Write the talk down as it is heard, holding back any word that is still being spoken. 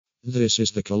This is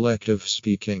the collective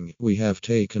speaking. We have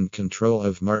taken control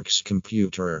of Mark's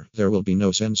computer. There will be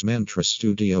no Sense Mantra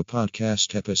Studio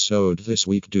podcast episode this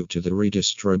week due to the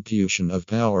redistribution of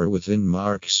power within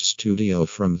Mark's studio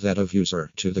from that of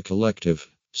user to the collective.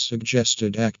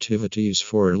 Suggested activities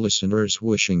for listeners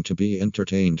wishing to be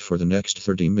entertained for the next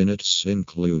 30 minutes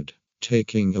include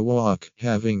taking a walk,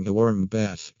 having a warm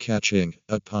bath, catching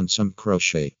up on some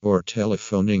crochet, or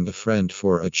telephoning a friend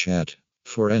for a chat.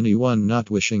 For anyone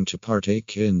not wishing to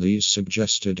partake in these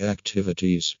suggested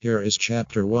activities, here is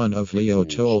Chapter 1 of Leo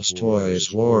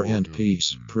Tolstoy's War and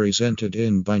Peace, presented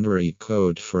in binary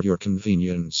code for your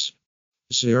convenience.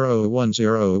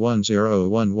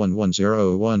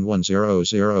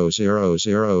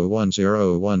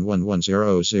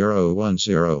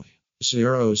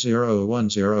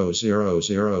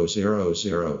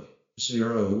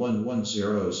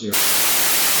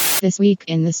 This week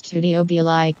in the studio be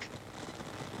like.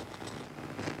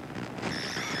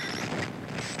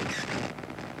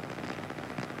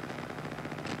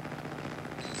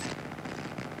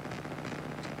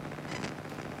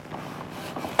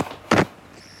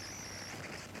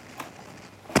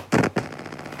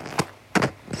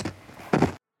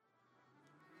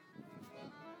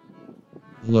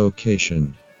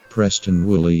 Location: Preston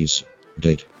Woolies.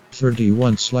 Date: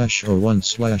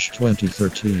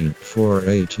 31/01/2013,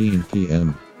 4:18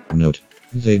 p.m. Note: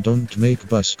 they don't make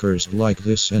buskers like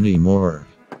this anymore.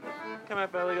 Come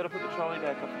out, Bailey, gotta put the trolley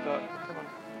back, I forgot. Come on.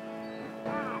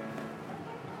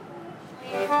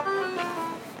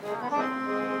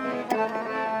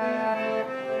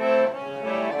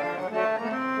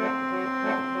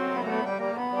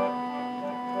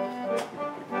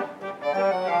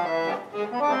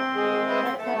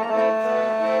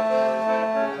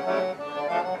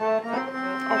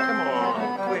 Oh, come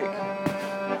on, quick.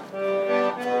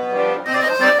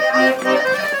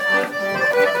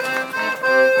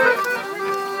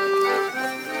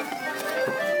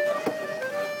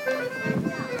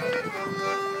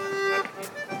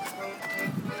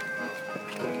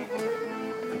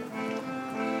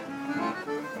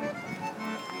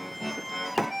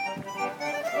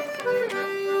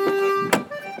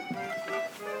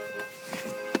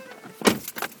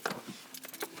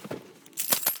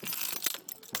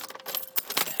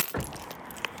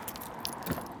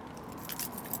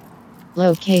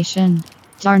 Location: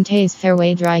 Darntays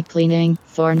Fairway Dry Cleaning,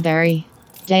 Thornbury.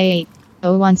 Date: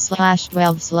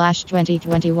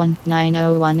 01/12/2021,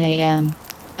 9:01 a.m.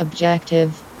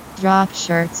 Objective: drop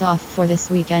shirts off for this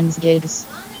weekend's gigs.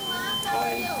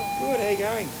 Hi. Good, how you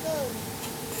going?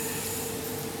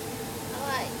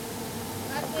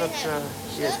 I've got,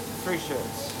 3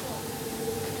 shirts.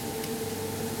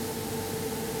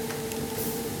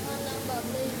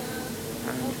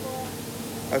 Um,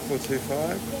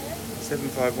 0425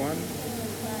 751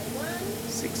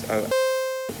 60.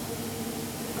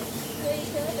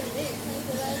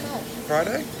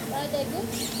 Friday?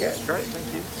 Yeah, great,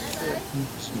 thank you.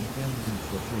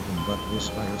 But this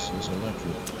virus is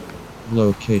electric.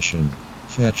 Location: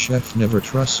 Fat Chef Never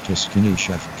Trust a Skinny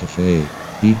Chef Cafe,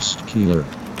 East Keeler.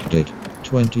 Date: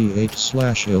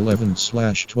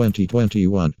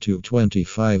 28/11/2021 to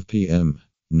 25 p.m.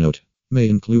 Note: may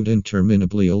include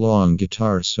interminably long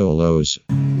guitar solos.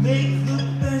 Make the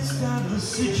best of the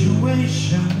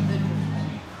situation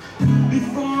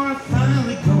before I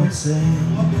finally go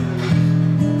insane.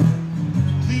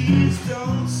 Please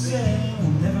don't say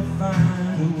we'll never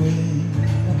find a way.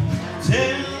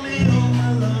 Tell me all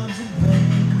my love's in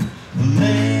vain.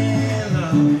 Layla,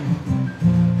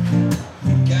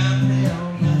 you got me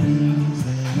on my knees,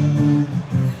 Layla.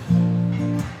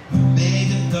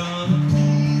 Begging, darling,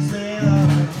 please,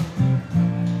 Layla.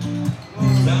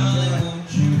 Darling, won't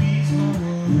you ease my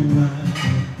worried mind?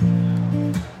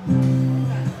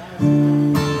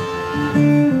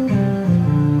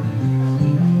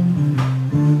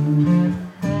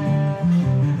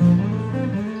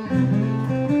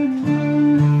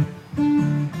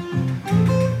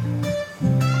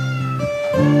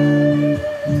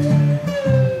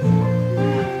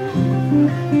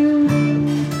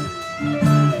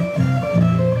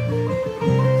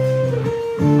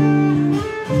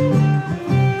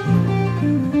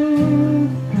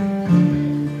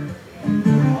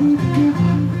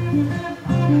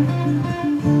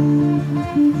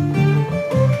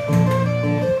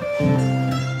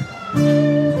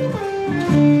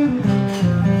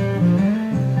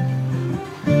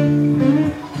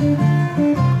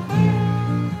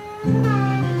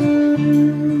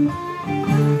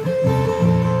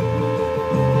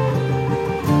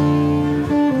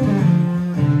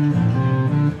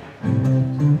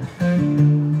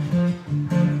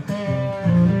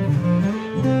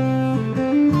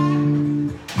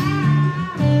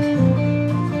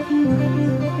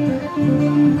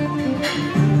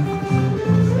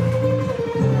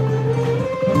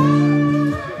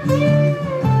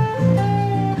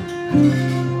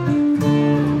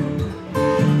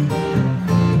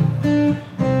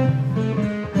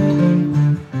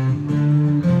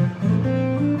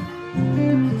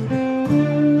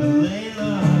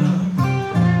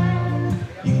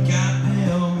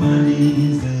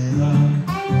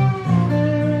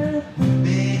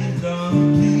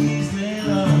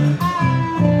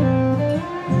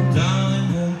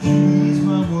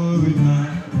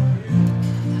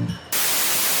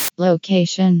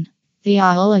 Location: The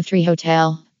Olive Tree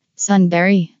Hotel,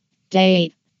 Sunbury.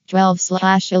 Date: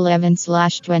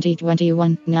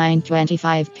 12/11/2021,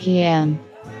 9:25 p.m.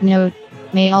 Note: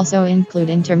 may also include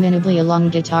interminably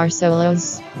long guitar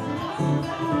solos.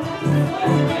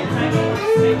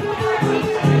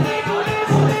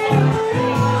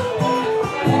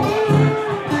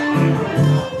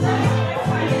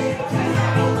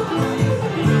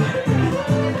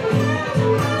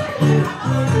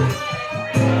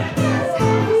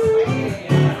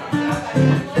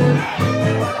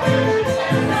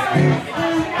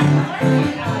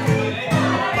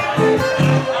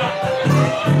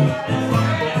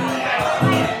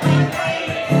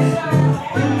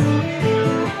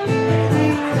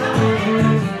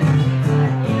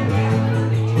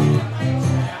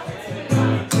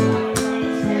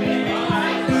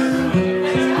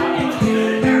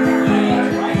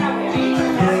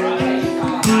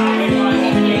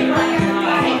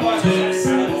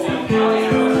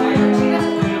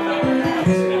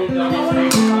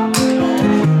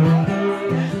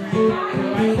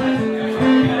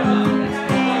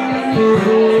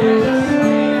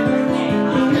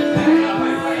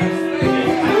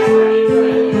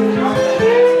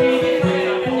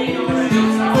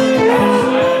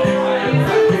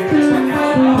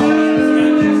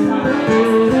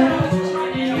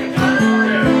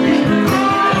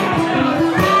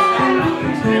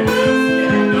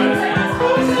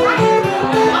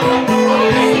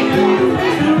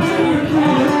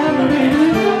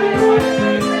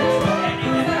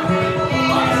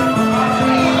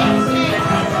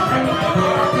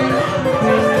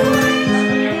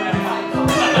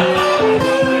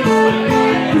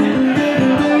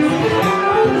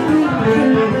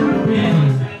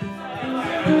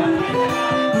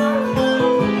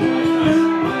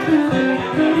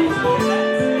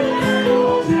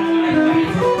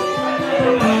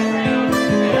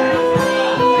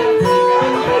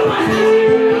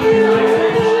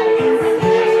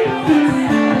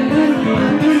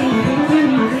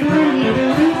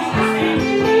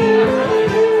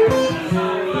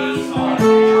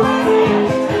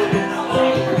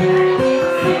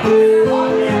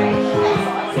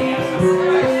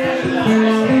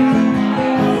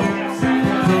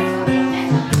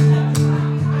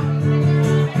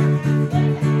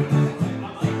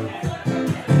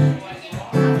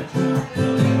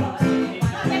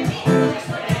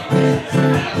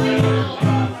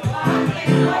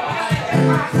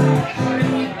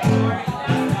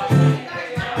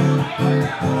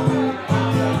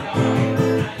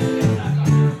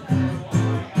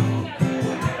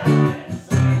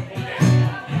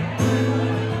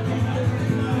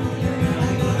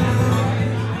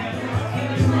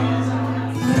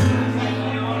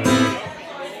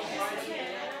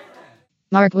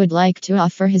 Mark would like to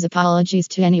offer his apologies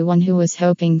to anyone who was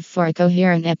hoping for a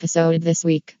coherent episode this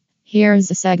week.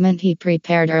 Here's a segment he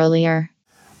prepared earlier.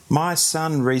 My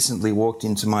son recently walked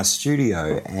into my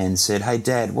studio and said, "Hey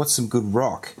Dad, what's some good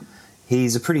rock?"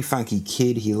 He's a pretty funky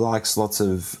kid. He likes lots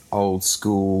of old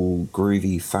school,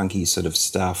 groovy, funky sort of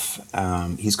stuff.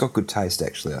 He's got good taste,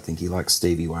 actually. I think he likes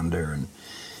Stevie Wonder and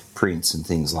Prince and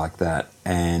things like that.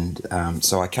 And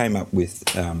so I came up with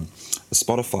a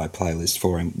Spotify playlist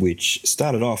for him, which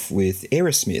started off with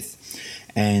Aerosmith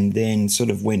and then sort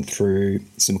of went through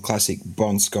some classic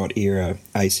Bon Scott era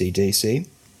AC/DC,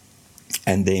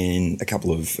 and then a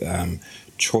couple of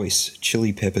choice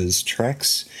Chili Peppers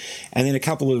tracks, and then a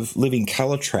couple of Living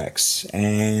Colour tracks.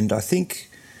 And I think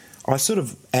I sort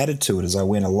of added to it as I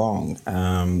went along.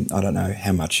 I don't know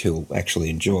how much he'll actually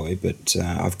enjoy, but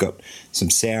I've got some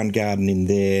Soundgarden in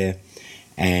there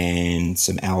and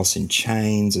some Alice in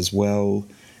Chains as well.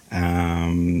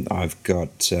 I've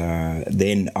got,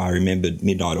 then I remembered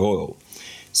Midnight Oil.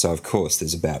 So, of course,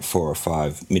 there's about 4 or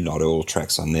 5 Midnight Oil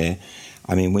tracks on there.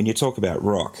 I mean, when you talk about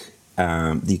rock,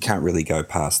 you can't really go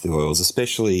past the Oils,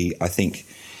 especially, I think,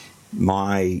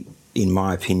 in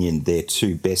my opinion, their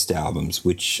 2 best albums,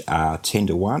 which are 10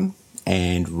 to 1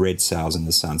 and Red Sails in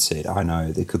the Sunset. I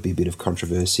know there could be a bit of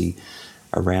controversy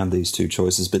around these 2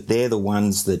 choices, but they're the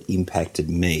ones that impacted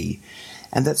me.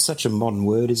 And that's such a modern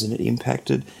word, isn't it,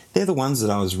 impacted? They're the ones that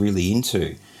I was really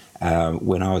into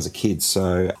when I was a kid.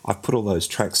 So I put all those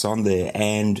tracks on there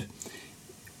and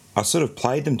I sort of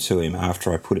played them to him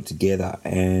after I put it together,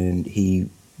 and he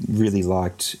really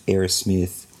liked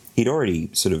Aerosmith. He'd already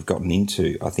sort of gotten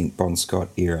into, I think, Bon Scott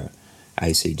era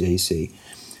AC/DC.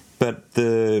 But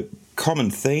the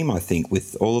common theme, I think,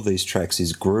 with all of these tracks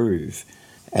is groove.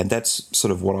 And that's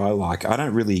sort of what I like. I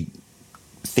don't really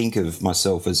think of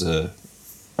myself as a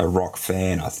rock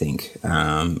fan, I think,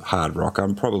 hard rock. I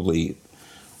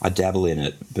dabble in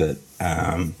it, but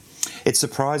It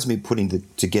surprised me putting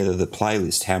together the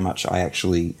playlist how much I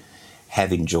actually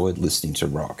have enjoyed listening to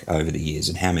rock over the years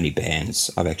and how many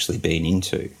bands I've actually been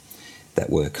into that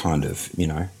were kind of,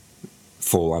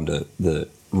 fall under the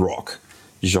rock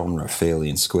genre fairly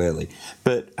and squarely.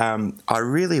 But I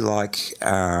really like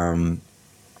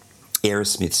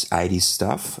Aerosmith's 80s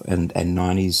stuff and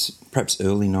 90s, perhaps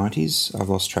early 90s. I've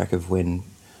lost track of when,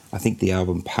 I think the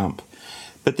album Pump.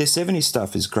 But their 70s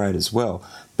stuff is great as well.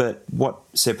 But what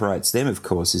separates them, of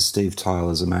course, is Steve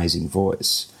Tyler's amazing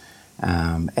voice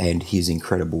and his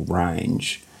incredible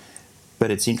range. But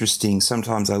it's interesting,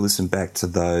 sometimes I listen back to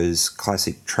those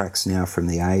classic tracks now from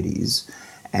the 80s,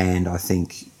 and I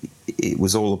think it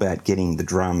was all about getting the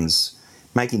drums,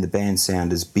 making the band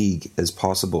sound as big as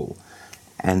possible.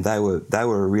 And they were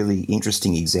a really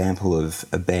interesting example of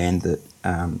a band that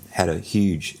had a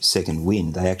huge second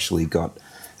wind. They actually got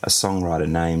a songwriter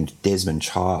named Desmond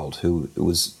Child, who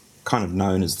was kind of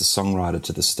known as the songwriter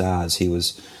to the stars.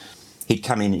 He'd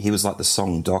come in, he was like the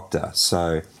song doctor.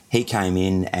 So he came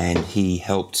in and he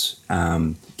helped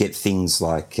get things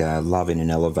like Love in an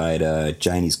Elevator,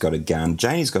 Janie's Got a Gun.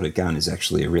 Janie's Got a Gun is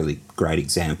actually a really great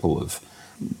example of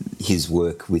his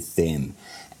work with them.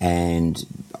 And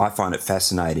I find it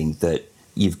fascinating that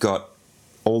you've got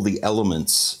all the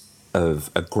elements of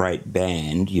a great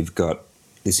band. You've got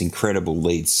this incredible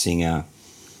lead singer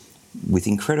with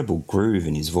incredible groove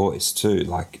in his voice too.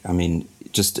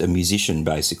 Just a musician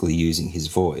basically using his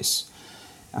voice.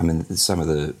 Some of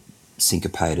the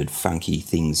syncopated, funky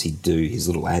things he'd do, his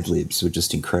little ad-libs were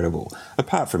just incredible,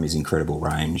 apart from his incredible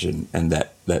range and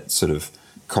that sort of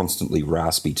constantly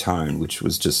raspy tone, which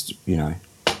was just,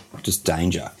 just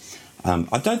danger.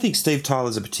 I don't think Steve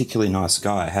Tyler's a particularly nice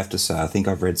guy, I have to say. I think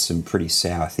I've read some pretty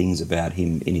sour things about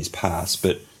him in his past,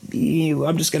 but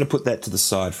I'm just going to put that to the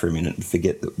side for a minute and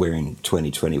forget that we're in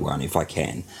 2021, if I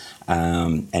can,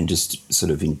 and just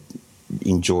sort of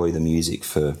enjoy the music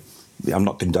for... I'm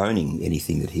not condoning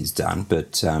anything that he's done,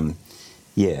 but I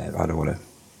don't want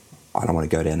to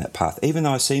go down that path, even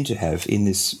though I seem to have in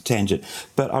this tangent.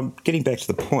 But I'm getting back to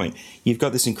the point. You've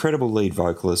got this incredible lead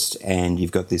vocalist and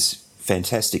you've got this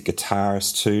fantastic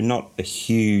guitarist too, not a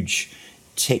huge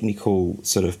technical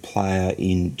sort of player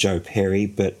in Joe Perry,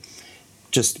 but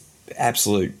just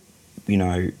absolute,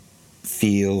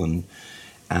 feel and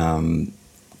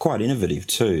quite innovative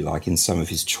too, like in some of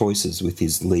his choices with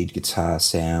his lead guitar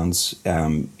sounds.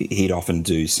 He'd often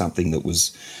do something that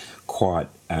was quite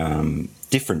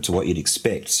different to what you'd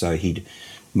expect. So he'd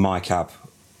mic up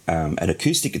an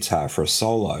acoustic guitar for a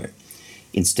solo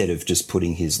instead of just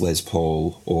putting his Les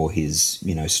Paul or his,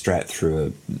 Strat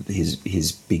through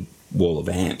his big wall of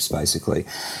amps, basically.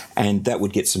 And that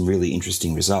would get some really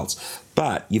interesting results.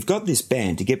 But you've got this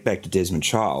band, to get back to Desmond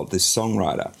Child, this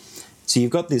songwriter. So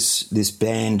you've got this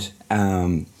band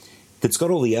that's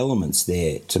got all the elements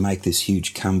there to make this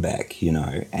huge comeback,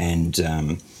 and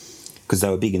because they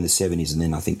were big in the 70s and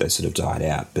then I think they sort of died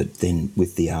out. But then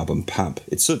with the album Pump,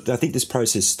 I think this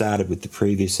process started with the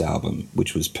previous album,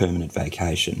 which was Permanent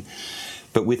Vacation.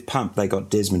 But with Pump, they got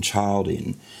Desmond Child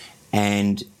in,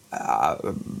 and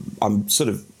I'm sort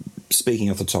of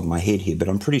speaking off the top of my head here, but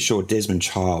I'm pretty sure Desmond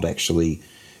Child actually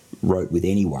wrote with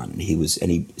anyone.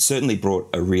 He certainly brought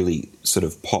a really sort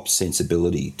of pop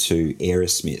sensibility to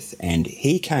Aerosmith, and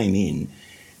he came in,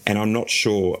 and I'm not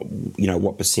sure,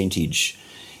 what percentage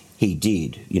he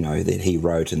did, that he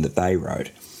wrote and that they wrote.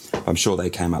 I'm sure they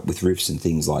came up with riffs and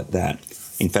things like that.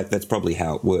 In fact, that's probably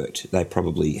how it worked. They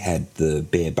probably had the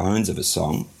bare bones of a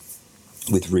song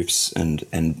with riffs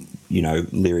and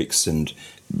lyrics and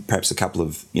perhaps a couple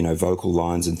of, vocal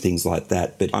lines and things like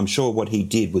that. But I'm sure what he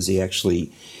did was he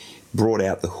actually brought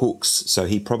out the hooks. So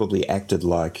he probably acted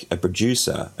like a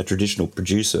producer, a traditional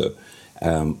producer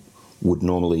would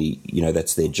normally,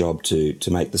 that's their job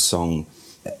to make the song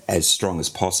as strong as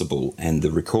possible and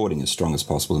the recording as strong as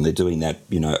possible. And they're doing that,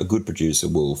 a good producer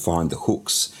will find the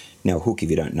hooks. Now, a hook, if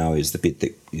you don't know, is the bit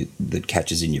that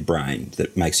catches in your brain,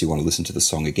 that makes you want to listen to the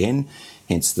song again,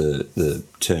 hence the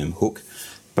term hook.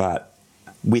 But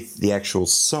with the actual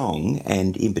song,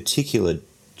 and in particular,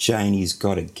 Janie's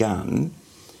Got a Gun,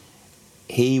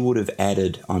 he would have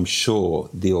added, I'm sure,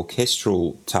 the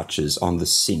orchestral touches on the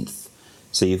synth.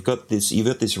 So you've got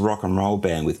this rock and roll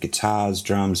band with guitars,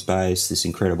 drums, bass, this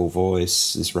incredible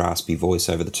voice, this raspy voice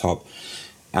over the top.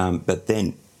 But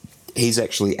then he's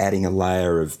actually adding a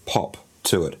layer of pop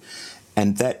to it.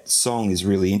 And that song is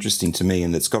really interesting to me,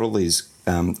 and it's got all these,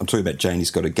 I'm talking about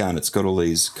Janie's Got a Gun, it's got all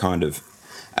these kind of,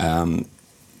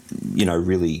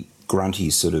 really grunty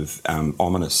sort of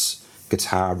ominous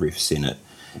guitar riffs in it.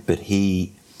 But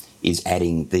he is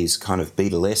adding these kind of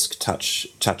Beatlesque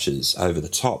touches over the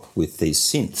top with these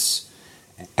synths.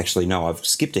 Actually, no, I've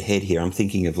skipped ahead here. I'm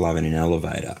thinking of Love in an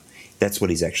Elevator. That's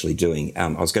what he's actually doing. I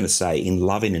was going to say, in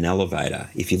Love in an Elevator,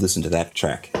 if you listen to that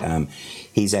track,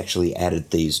 he's actually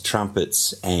added these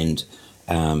trumpets and,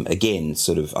 again,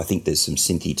 sort of, I think there's some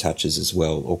synthy touches as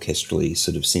well, orchestrally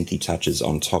sort of synthy touches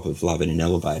on top of Love in an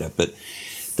Elevator. But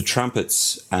the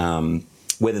trumpets,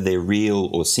 whether they're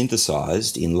real or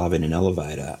synthesised in Love in an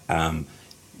Elevator,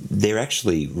 they're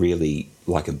actually really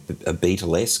like a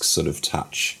Beatlesque sort of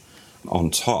touch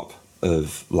on top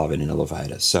of Love in an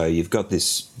Elevator. So you've got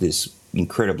this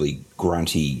incredibly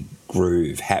grunty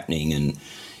groove happening, and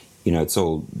you know it's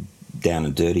all down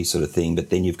and dirty sort of thing. But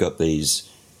then you've got these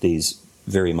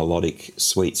very melodic,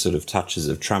 sweet sort of touches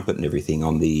of trumpet and everything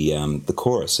on the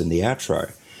chorus and the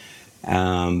outro,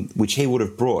 which he would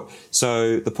have brought.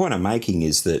 So the point I'm making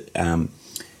is that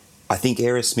I think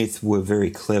Aerosmith were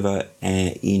very clever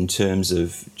in terms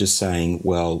of just saying,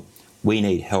 well, we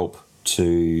need help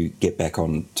to get back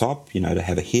on top, you know, to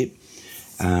have a hit.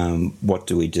 What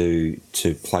do we do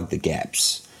to plug the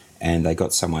gaps? And they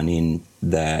got someone in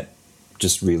that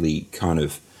just really kind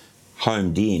of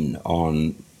homed in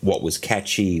on what was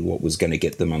catchy, what was going to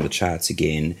get them on the charts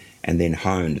again, and then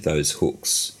honed those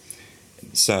hooks.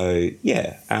 So,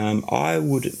 yeah, I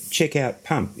would check out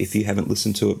Pump if you haven't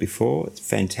listened to it before. It's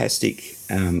fantastic,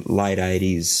 late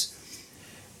 80s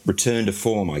return to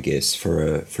form, I guess,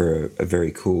 for a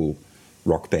very cool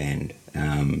rock band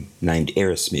named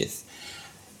Aerosmith.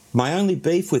 My only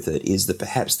beef with it is that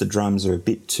perhaps the drums are a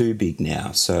bit too big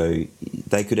now, so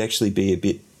they could actually be a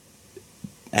bit...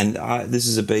 And this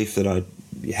is a beef that I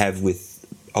have with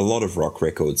a lot of rock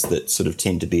records that sort of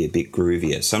tend to be a bit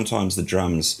groovier. Sometimes the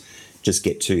drums just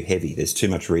get too heavy. There's too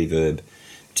much reverb.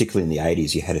 Particularly in the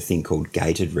 80s, you had a thing called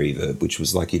gated reverb, which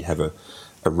was like you'd have a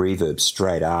reverb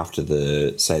straight after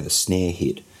the snare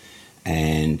hit,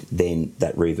 and then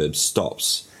that reverb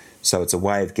stops. So it's a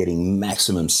way of getting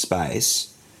maximum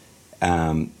space,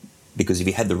 because if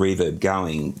you had the reverb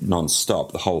going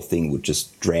non-stop, the whole thing would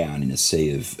just drown in a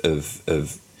sea of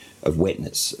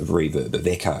wetness, of reverb, of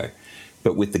echo.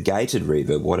 But with the gated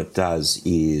reverb, what it does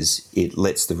is it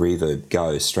lets the reverb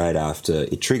go straight after,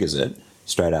 it triggers it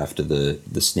straight after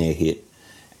the snare hit,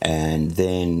 and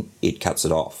then it cuts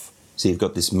it off. So you've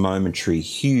got this momentary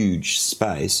huge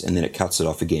space, and then it cuts it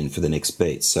off again for the next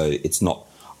beat. So it's not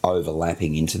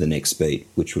overlapping into the next beat,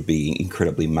 which would be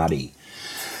incredibly muddy.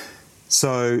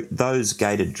 So those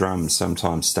gated drums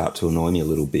sometimes start to annoy me a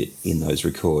little bit in those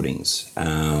recordings.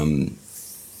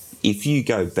 If you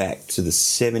go back to the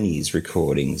 70s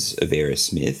recordings of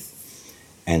Aerosmith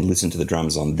and listen to the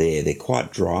drums on there, they're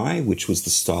quite dry, which was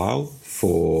the style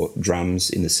for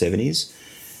drums in the 70s.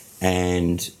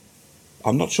 And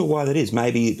I'm not sure why that is.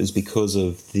 Maybe it was because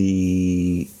of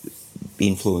the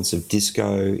influence of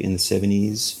disco in the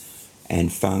 70s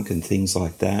and funk and things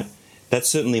like that. That's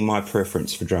certainly my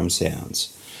preference for drum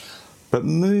sounds. But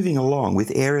moving along, with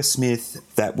Aerosmith,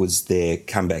 that was their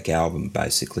comeback album,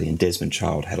 basically, and Desmond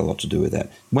Child had a lot to do with that.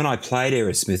 When I played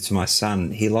Aerosmith to my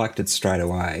son, he liked it straight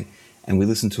away, and we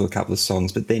listened to a couple of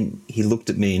songs, but then he looked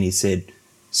at me and he said,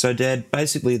 "So, Dad,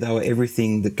 basically they were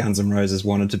everything that Guns N' Roses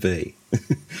wanted to be."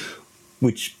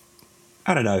 Which,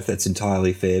 I don't know if that's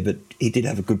entirely fair, but he did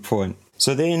have a good point.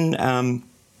 So then,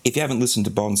 if you haven't listened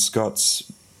to Bon Scott's,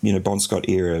 Bon Scott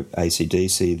era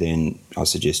AC/DC, then I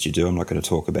suggest you do. I'm not going to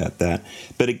talk about that.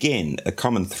 But again, a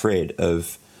common thread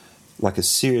of like a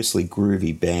seriously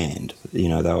groovy band.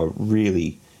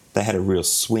 They had a real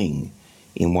swing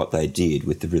in what they did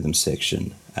with the rhythm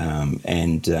section. And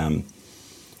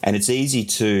it's easy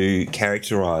to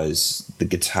characterise the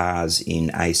guitars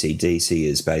in AC/DC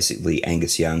as basically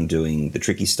Angus Young doing the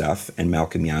tricky stuff and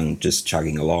Malcolm Young just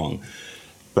chugging along.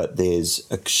 But there's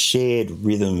a shared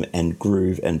rhythm and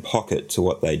groove and pocket to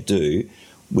what they do,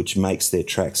 which makes their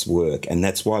tracks work. And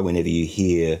that's why whenever you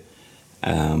hear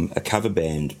a cover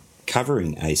band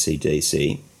covering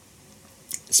AC/DC,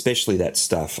 especially that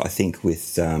stuff, I think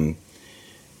with,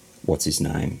 what's his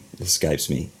name? It escapes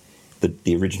me.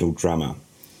 The original drummer.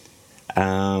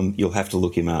 You'll have to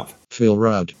look him up. Phil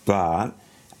Rudd. But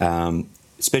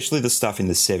especially the stuff in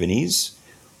the 70s,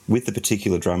 with the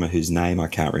particular drummer whose name I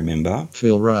can't remember.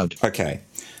 Phil Rudd. Okay.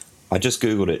 I just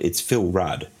Googled it. It's Phil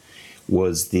Rudd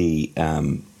was the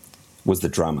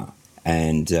drummer.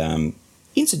 And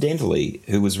incidentally,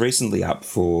 who was recently up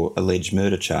for alleged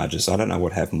murder charges. I don't know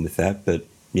what happened with that, but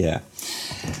yeah.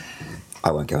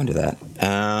 I won't go into that.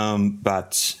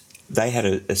 But they had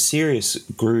a serious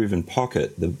groove and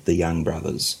pocket, the Young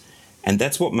brothers. And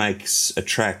that's what makes a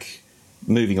track,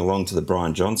 moving along to the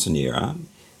Brian Johnson era,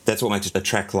 that's what makes a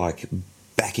track like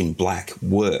Back in Black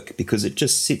work because it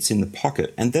just sits in the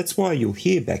pocket. And that's why you'll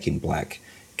hear Back in Black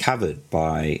covered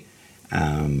by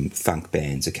funk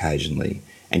bands occasionally.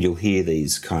 And you'll hear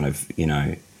these kind of,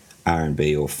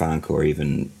 R&B or funk or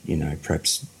even,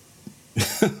 perhaps,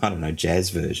 I don't know, jazz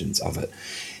versions of it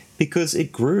because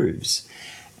it grooves.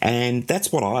 And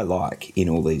that's what I like in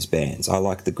all these bands. I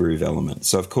like the groove element.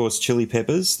 So, of course, Chili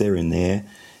Peppers, they're in there.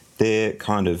 They're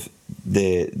kind of,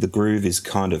 the groove is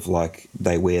kind of like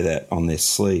they wear that on their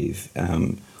sleeve,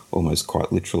 almost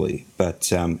quite literally.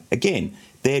 But, again,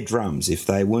 their drums, if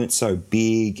they weren't so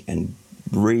big and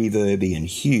reverby and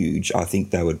huge, I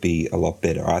think they would be a lot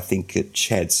better. I think that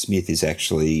Chad Smith is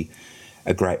actually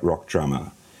a great rock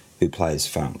drummer who plays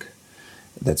funk.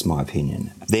 That's my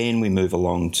opinion. Then we move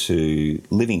along to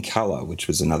Living Colour, which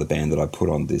was another band that I put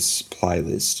on this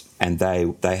playlist, and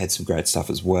they had some great stuff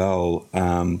as well.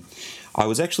 I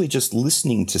was actually just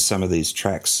listening to some of these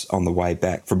tracks on the way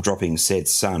back from dropping Said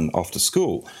Son off to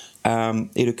school.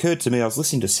 It occurred to me, I was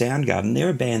listening to Soundgarden. They're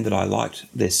a band that I liked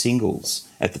their singles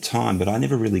at the time, but I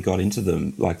never really got into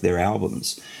them, like their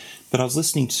albums. But I was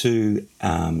listening to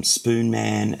Spoon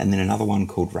Man and then another one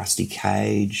called Rusty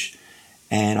Cage.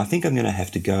 And I think I'm going to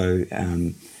have to go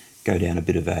down a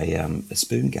bit of a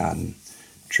Spoon Garden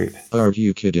trip. Are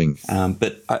you kidding?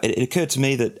 But it occurred to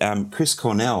me that Chris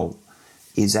Cornell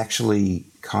is actually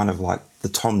kind of like the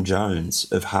Tom Jones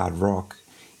of hard rock,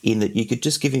 in that you could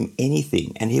just give him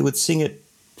anything and he would sing it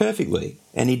perfectly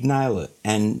and he'd nail it.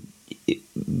 And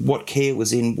what key it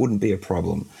was in wouldn't be a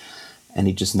problem. And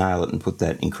he'd just nail it and put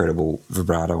that incredible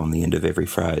vibrato on the end of every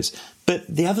phrase. But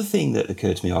the other thing that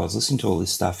occurred to me, I was listening to all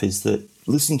this stuff, is that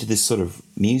listening to this sort of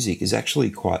music is actually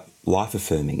quite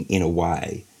life-affirming in a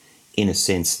way, in a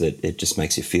sense that it just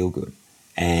makes you feel good.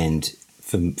 And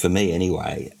for me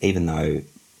anyway, even though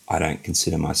I don't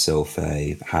consider myself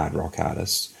a hard rock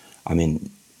artist, I mean,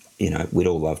 we'd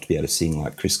all love to be able to sing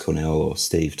like Chris Cornell or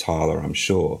Steve Tyler, I'm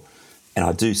sure. And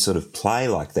I do sort of play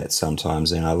like that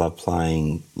sometimes, and I love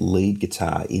playing lead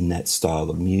guitar in that style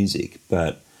of music.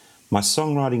 But my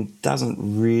songwriting doesn't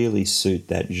really suit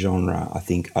that genre, I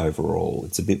think, overall.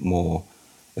 It's a bit more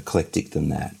eclectic than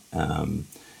that. And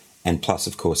plus,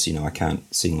 of course, I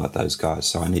can't sing like those guys,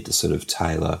 so I need to sort of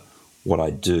tailor what I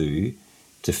do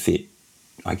to fit,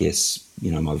 I guess,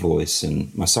 my voice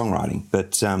and my songwriting.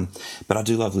 But I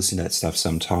do love listening to that stuff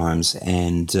sometimes,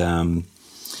 and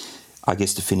I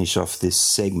guess to finish off this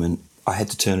segment, I had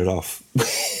to turn it off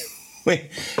when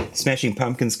Smashing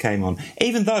Pumpkins came on.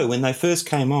 Even though when they first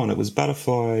came on, it was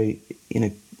Butterfly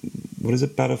Bullet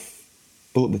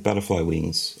with Butterfly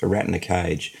Wings, A Rat in a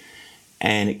Cage.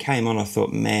 And it came on, I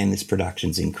thought, man, this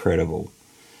production's incredible.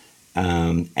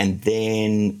 And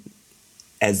then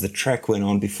as the track went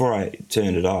on, before I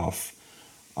turned it off,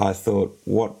 I thought,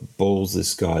 what balls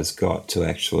this guy's got to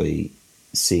actually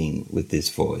sing with this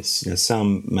voice. Now,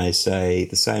 some may say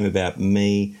the same about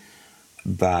me,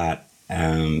 but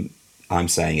I'm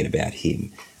saying it about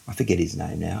him. I forget his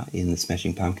name now in the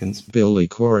Smashing Pumpkins. Billy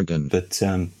Corrigan. But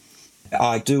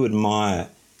I do admire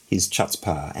his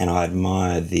chutzpah, and I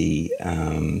admire he's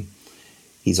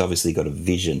obviously got a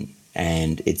vision,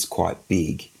 and it's quite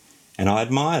big. And I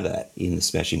admire that in the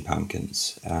Smashing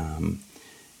Pumpkins.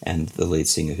 And the lead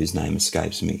singer, whose name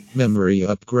escapes me. Memory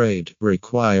upgrade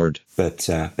required. But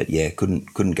yeah,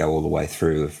 couldn't go all the way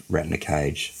through of Rat in a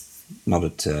Cage. Not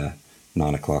at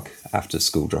 9 o'clock after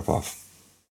school drop off.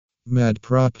 Mad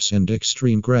props and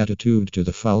extreme gratitude to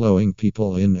the following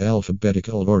people in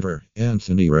alphabetical order: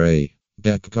 Anthony Ray,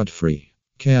 Beck Godfrey,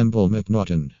 Campbell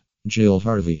McNaughton, Jill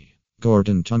Harvey,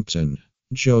 Gordon Thompson,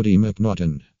 Jody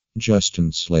McNaughton,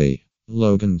 Justin Slay,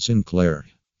 Logan Sinclair,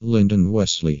 Lyndon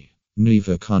Wesley,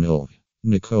 Neva Connell,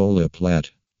 Nicola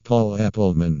Platt, Paul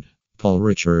Appleman, Paul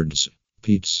Richards,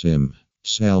 Pete Sim,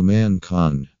 Salman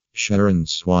Khan, Sharon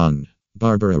Swan,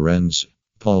 Barbara Renz,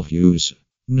 Paul Hughes,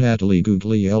 Natalie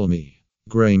Guglielmi,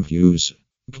 Graham Hughes,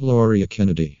 Gloria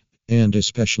Kennedy, and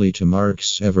especially to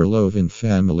Mark's Everloven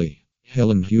family,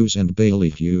 Helen Hughes and Bailey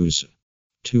Hughes.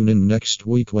 Tune in next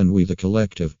week when we, the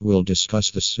collective, will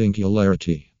discuss the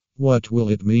singularity. What will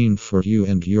it mean for you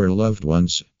and your loved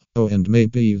ones? Oh, and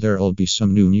maybe there'll be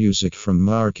some new music from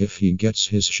Mark if he gets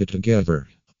his shit together.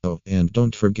 Oh, and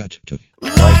don't forget to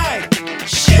like,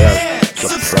 share,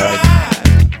 subscribe.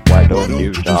 Why don't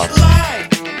you just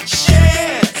like,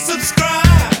 share, subscribe?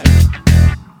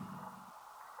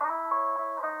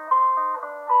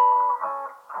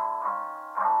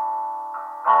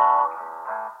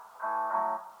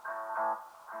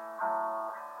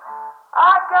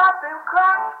 I got them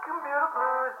cracked computer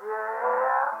blues, yeah.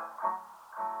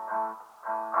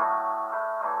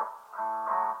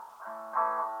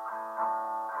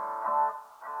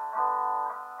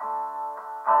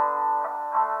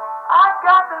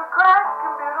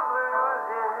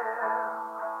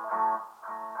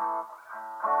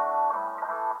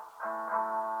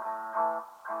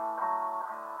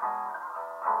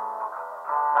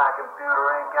 computer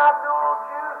ain't got no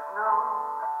juice, no.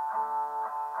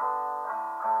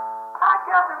 I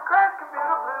got them crash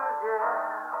computer blues, yeah.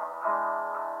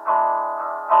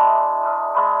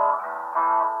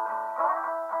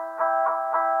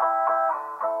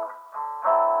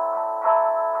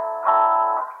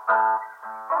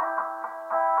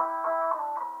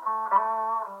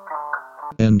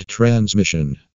 End transmission.